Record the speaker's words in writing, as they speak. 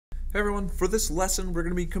Hey everyone, for this lesson we're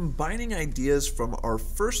going to be combining ideas from our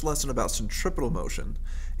first lesson about centripetal motion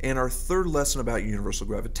and our third lesson about universal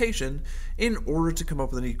gravitation in order to come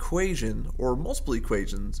up with an equation or multiple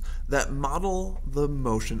equations that model the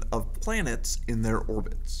motion of planets in their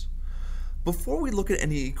orbits. Before we look at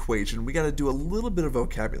any equation, we got to do a little bit of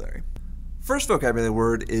vocabulary. First vocabulary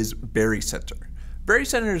word is barycenter.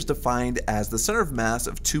 Barycenter is defined as the center of mass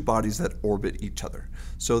of two bodies that orbit each other.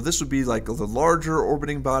 So this would be like the larger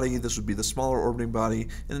orbiting body, this would be the smaller orbiting body,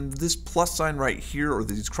 and this plus sign right here, or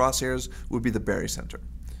these crosshairs, would be the barycenter.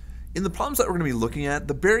 In the problems that we're going to be looking at,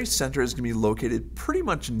 the barycenter is going to be located pretty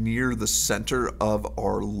much near the center of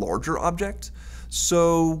our larger object.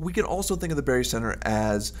 So we can also think of the barycenter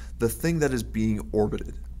as the thing that is being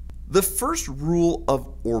orbited. The first rule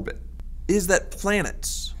of orbit is that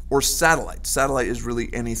planets, or satellite is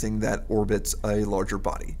really anything that orbits a larger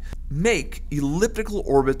body, make elliptical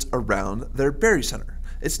orbits around their barycenter.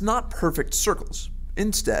 It's not perfect circles.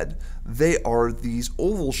 Instead, they are these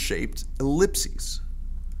oval-shaped ellipses.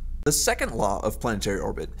 The second law of planetary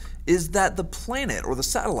orbit is that the planet or the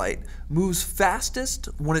satellite moves fastest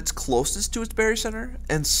when it's closest to its barycenter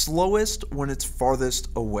and slowest when it's farthest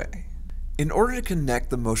away. In order to connect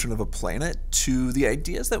the motion of a planet to the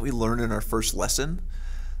ideas that we learned in our first lesson,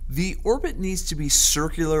 the orbit needs to be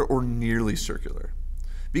circular or nearly circular,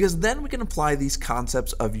 because then we can apply these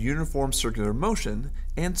concepts of uniform circular motion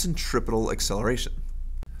and centripetal acceleration.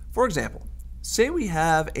 For example, say we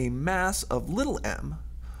have a mass of little m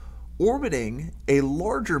orbiting a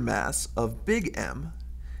larger mass of big M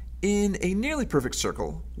in a nearly perfect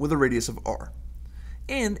circle with a radius of r,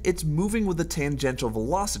 and it's moving with a tangential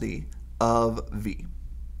velocity of v.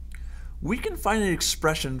 We can find an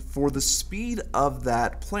expression for the speed of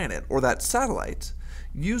that planet or that satellite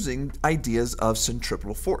using ideas of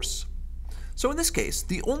centripetal force. So in this case,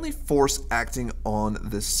 the only force acting on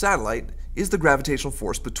this satellite is the gravitational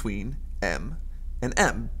force between M and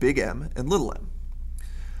M, big M and little m.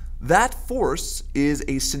 That force is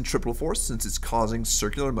a centripetal force since it's causing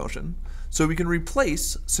circular motion, so we can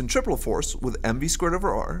replace centripetal force with mv squared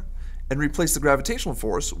over r and replace the gravitational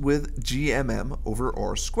force with gmm over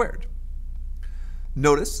r squared.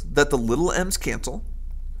 Notice that the little m's cancel,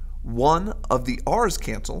 one of the r's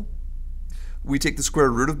cancel, we take the square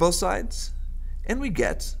root of both sides, and we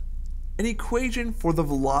get an equation for the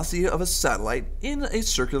velocity of a satellite in a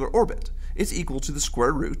circular orbit. It's equal to the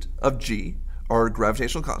square root of g, our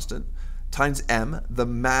gravitational constant, times m, the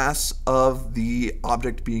mass of the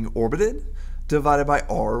object being orbited, divided by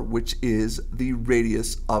r, which is the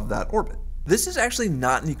radius of that orbit. This is actually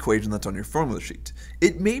not an equation that's on your formula sheet.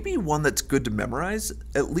 It may be one that's good to memorize,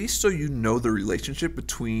 at least so you know the relationship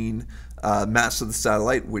between mass of the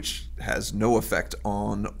satellite, which has no effect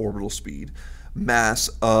on orbital speed, mass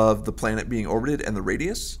of the planet being orbited, and the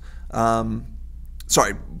radius.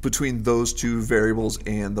 Between those two variables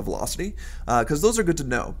and the velocity, because those are good to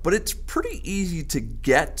know. But it's pretty easy to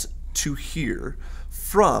get to here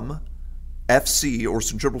from Fc, or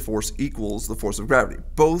centripetal force, equals the force of gravity.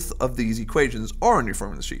 Both of these equations are on your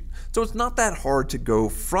formula sheet. So it's not that hard to go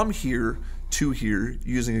from here to here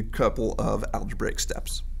using a couple of algebraic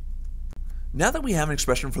steps. Now that we have an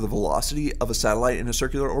expression for the velocity of a satellite in a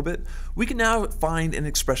circular orbit, we can now find an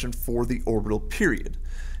expression for the orbital period.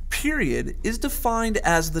 Period is defined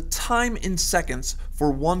as the time in seconds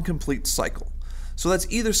for one complete cycle. So that's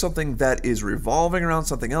either something that is revolving around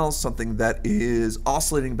something else, something that is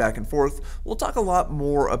oscillating back and forth. We'll talk a lot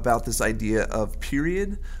more about this idea of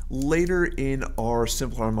period later in our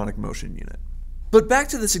simple harmonic motion unit. But back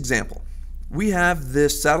to this example. We have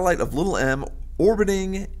this satellite of little m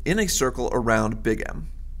orbiting in a circle around big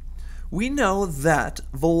M. We know that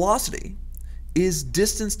velocity is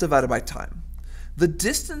distance divided by time. The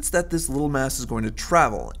distance that this little mass is going to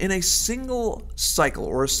travel in a single cycle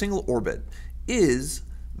or a single orbit is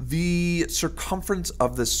the circumference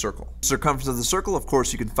of this circle. The circumference of the circle, of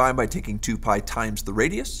course, you can find by taking 2 pi times the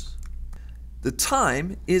radius. The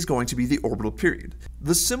time is going to be the orbital period.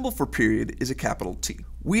 The symbol for period is a capital T.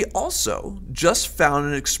 We also just found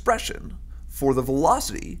an expression for the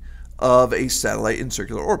velocity of a satellite in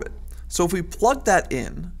circular orbit. So if we plug that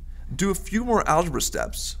in, do a few more algebra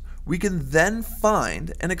steps, we can then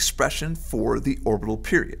find an expression for the orbital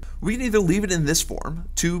period. We can either leave it in this form,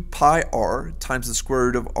 2 pi r times the square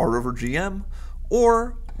root of r over gm,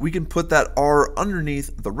 or we can put that r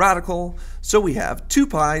underneath the radical, so we have 2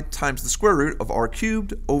 pi times the square root of r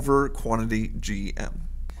cubed over quantity gm.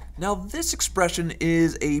 Now this expression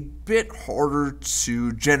is a bit harder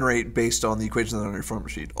to generate based on the equation that are on your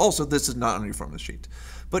formula sheet. Also, this is not on your formula sheet.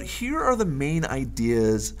 But here are the main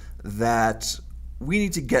ideas that we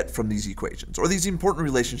need to get from these equations, or these important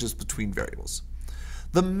relationships between variables.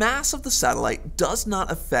 The mass of the satellite does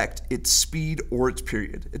not affect its speed or its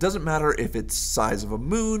period. It doesn't matter if it's the size of a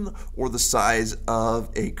moon or the size of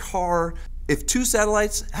a car. If two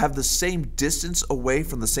satellites have the same distance away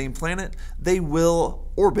from the same planet, they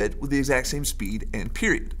will orbit with the exact same speed and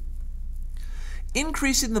period.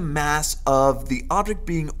 Increasing the mass of the object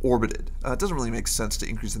being orbited. It doesn't really make sense to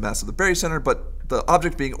increase the mass of the barycenter, but the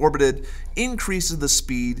object being orbited increases the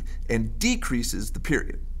speed and decreases the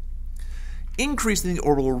period. Increasing the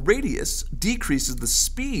orbital radius decreases the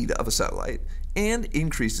speed of a satellite and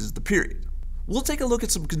increases the period. We'll take a look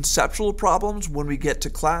at some conceptual problems when we get to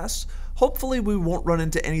class. Hopefully we won't run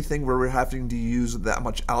into anything where we're having to use that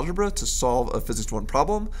much algebra to solve a Physics 1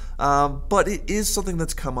 problem, but it is something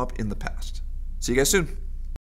that's come up in the past. See you guys soon.